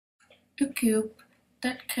Ulukhaktok,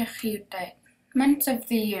 months of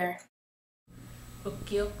the year.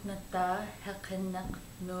 Inuinnaqtun,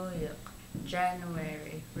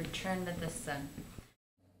 January, return of the sun.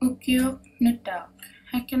 Ulukhaktok,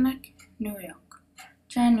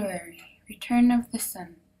 January, return of the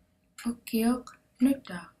sun. Ulukhaktok,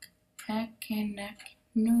 Ulukhaktok,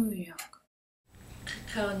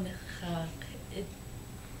 Inuinnaqtun,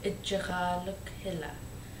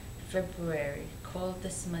 February,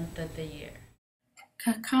 coldest month of the year.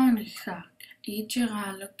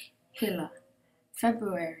 Ulukhaktok,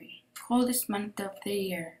 February, coldest month of the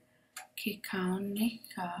year.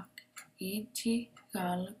 Ulukhaktok,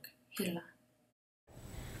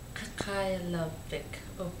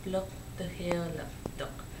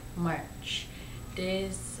 Ulukhaktok, March,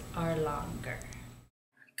 days are longer.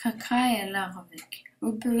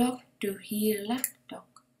 Ulukhaktok,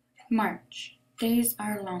 March, days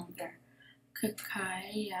are longer.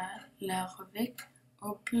 Inuinnaqtun,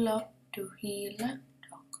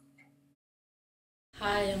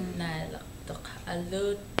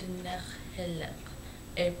 Ulukhaktok,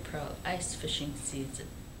 April, ice fishing season.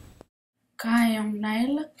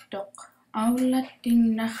 Inuinnaqtun,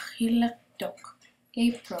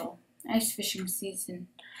 April, ice fishing season.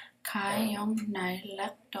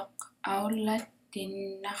 Inuinnaqtun,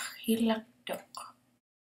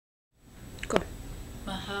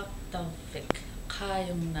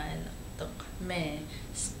 Ulukhaktok, May,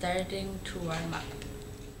 starting to warm up.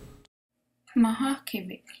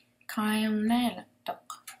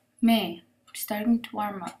 Ulukhaktok, May, starting to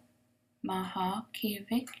warm up. Ulukhaktok.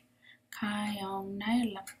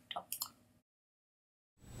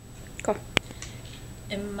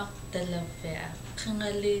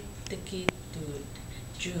 Inuinnaqtun,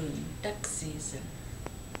 June, duck season.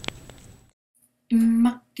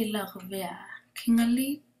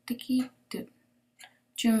 Inuinnaqtun,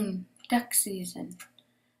 June, duck season.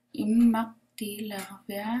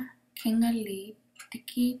 Inuinnaqtun,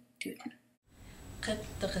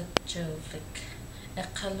 Qatqatjovik,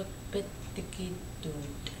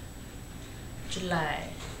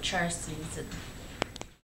 July, char season.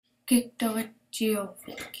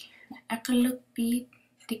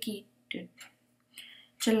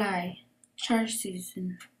 July, char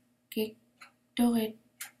season.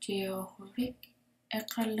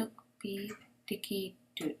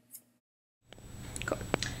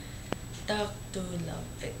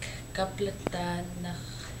 Taqtulavik,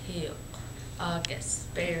 Kaplatanahiok,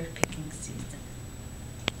 August, berry picking season.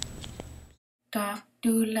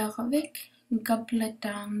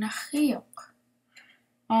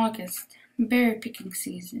 August, berry picking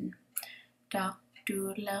season.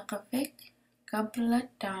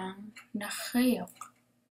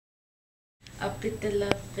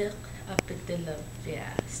 Apitilavia,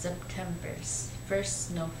 September, first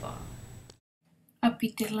snowfall.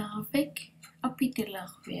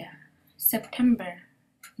 Apitilavia, September,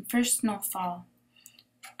 first snowfall.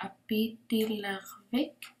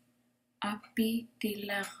 Apitilavia.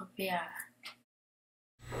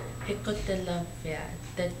 Hikotilavia,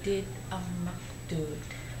 Dadid Amaktud,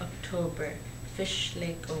 October, fish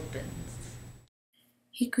lake opens.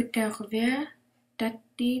 Hikotilavia,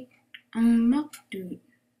 Dadid Amaktud,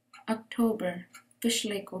 October, fish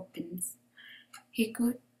lake opens.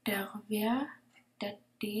 Hikotilavia,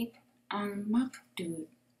 Dadid Amaktud.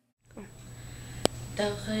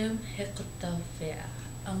 Darim Hikotilavia,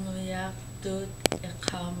 Inuinnaqtun,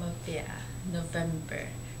 Iqamavia, November,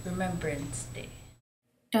 Remembrance Day.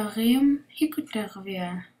 Darim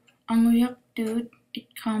Hikotilavia, Inuinnaqtun,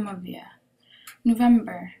 Iqamavia,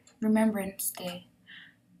 November, Remembrance Day.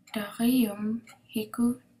 Darim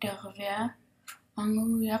Hikotilavia,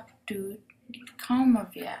 Inuinnaqtun,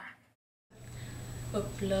 Iqamavia.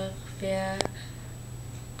 Ulukhaktok,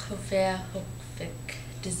 Quvahukvik,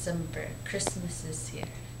 December, Christmas is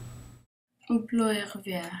here.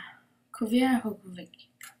 Ulukhaktok,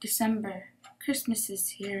 December, Christmas is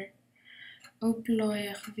here.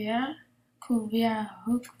 Ulukhaktok,